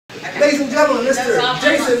Ladies and gentlemen, Mr.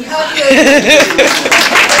 Jason Patrick.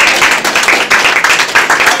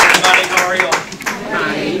 Everybody, how are you?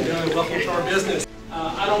 Hi. Welcome to our business.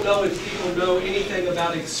 I don't know if people know anything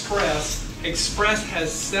about Express. Express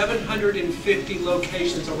has 750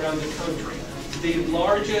 locations around the country. The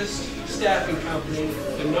largest staffing company,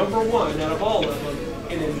 the #1 out of all of them,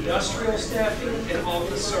 in industrial staffing and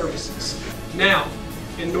office services. Now,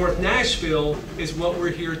 in North Nashville is what we're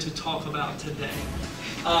here to talk about today.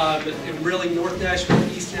 Really North Nashville,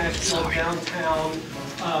 East Nashville, downtown,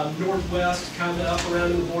 Northwest, kind of up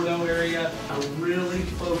around the Bordeaux area. I really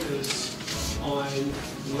focus on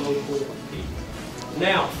local people.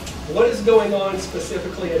 Now, what is going on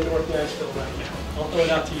specifically in North Nashville right now? I'll throw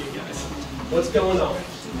it out to you guys. What's going on?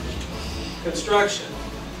 Construction.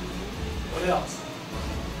 What else?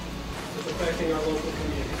 What's affecting our local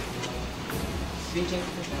community?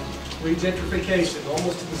 Regentrification,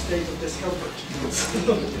 almost to the state of discomfort.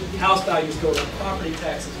 House values going up, property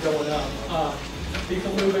taxes going up,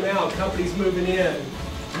 people moving out, companies moving in,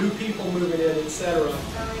 new people moving in, etc.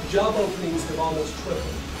 Job openings have almost tripled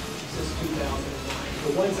since 2009.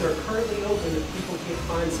 The ones that are currently open, that people can't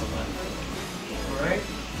find somebody. All right?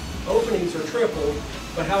 Openings are tripled,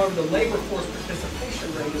 but however, the labor force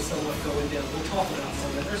participation rate is somewhat going down. We'll talk about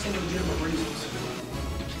some of that. There's some legitimate reasons.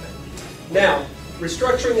 Now,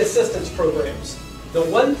 restructuring assistance programs. The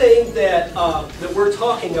one thing that we're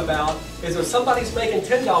talking about is if somebody's making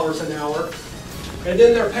 $10 an hour and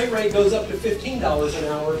then their pay rate goes up to $15 an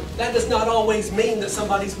hour, that does not always mean that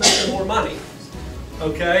somebody's making more money,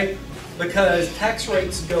 okay? Because tax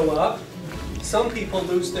rates go up. Some people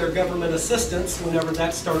lose their government assistance whenever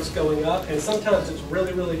that starts going up, and sometimes it's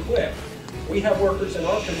really, really quick. We have workers in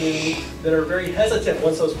our community that are very hesitant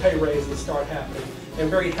once those pay raises start happening, and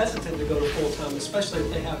very hesitant to go to full-time, especially if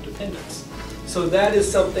they have dependents. So that is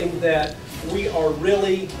something that we are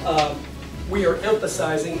really, we are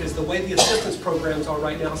emphasizing is the way the assistance programs are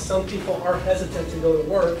right now. Some people are hesitant to go to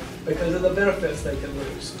work because of the benefits they can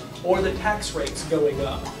lose, or the tax rates going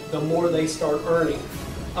up the more they start earning.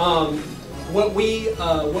 What we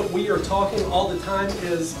are talking all the time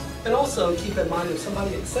is, and also keep in mind if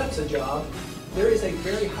somebody accepts a job, there is a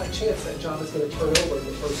very high chance that job is going to turn over in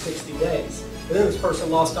the first 60 days. And then this person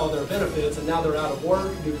lost all their benefits and now they're out of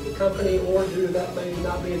work due to the company or due to that maybe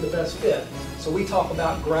not being the best fit. So we talk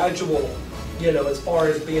about gradual, as far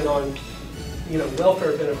as being on,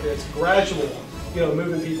 welfare benefits, gradual,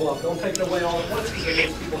 moving people up. Don't take it away all at once because it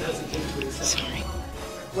makes people hesitate to accept.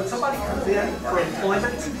 When somebody comes in for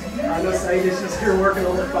employment, I know Saeed is just here working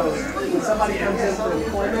on the phone. When somebody comes in for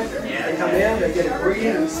employment, they come in, they get a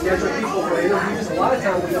greeting, and schedule people for interviews. A lot of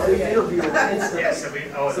times we interview instantly.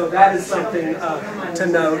 So that is something to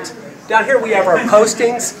note. Down here we have our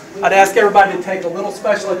postings. I'd ask everybody to take a little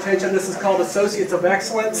special attention. This is called Associates of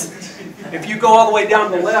Excellence. If you go all the way down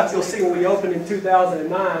to the left, you'll see when we opened in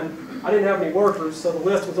 2009, I didn't have any workers, so the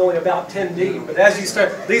list was only about 10 deep. But as you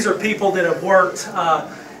start, these are people that have worked,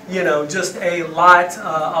 just a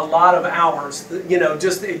lot of hours.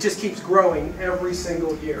 It just keeps growing every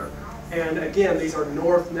single year. And again, these are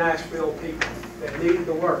North Nashville people that need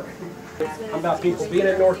the work. I'm about people being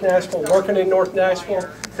in North Nashville, working in North Nashville,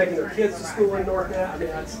 taking their kids to school in North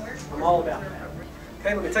Nashville. I'm all about that.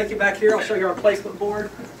 Okay, let me take you back here. I'll show you our placement board.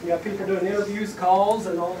 We got people doing interviews, calls,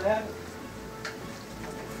 and all that.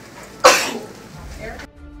 Eric?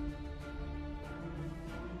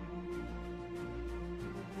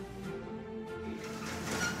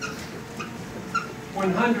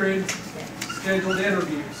 100 scheduled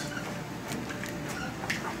interviews.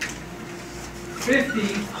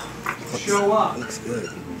 50 show up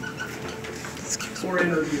for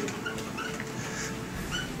interview.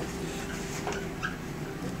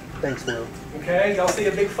 Thanks, Will. Okay, y'all see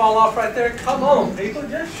a big fall off right there? Come on, people,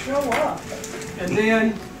 just show up. And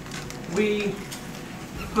then we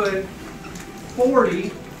put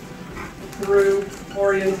 40 through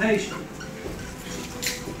orientation.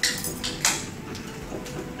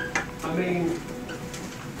 I mean,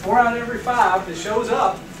 4 out of every 5 that shows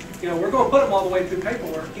up, we're going to put them all the way through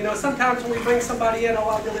paperwork. Sometimes when we bring somebody in,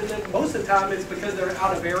 most of the time it's because they're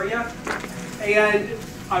out of area. And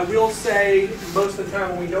I will say most of the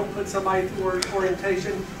time when we don't put somebody through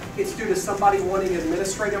orientation, it's due to somebody wanting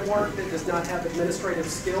administrative work that does not have administrative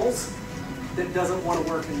skills, that doesn't want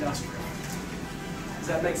to work industrial. Does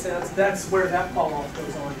that make sense? That's where that fall off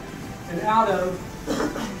goes on. And out of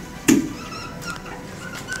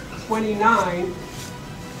 29,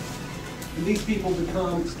 these people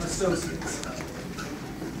become associates.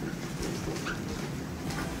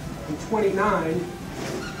 And 29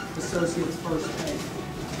 associates first pay.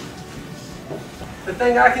 The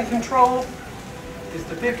thing I can control is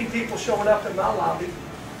the 50 people showing up in my lobby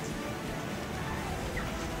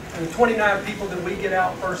and the 29 people that we get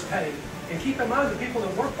out first pay. And keep in mind, the people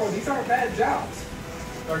that work for them, these aren't bad jobs.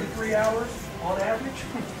 33 hours on average,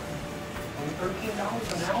 only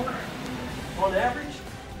 $13 an hour on average.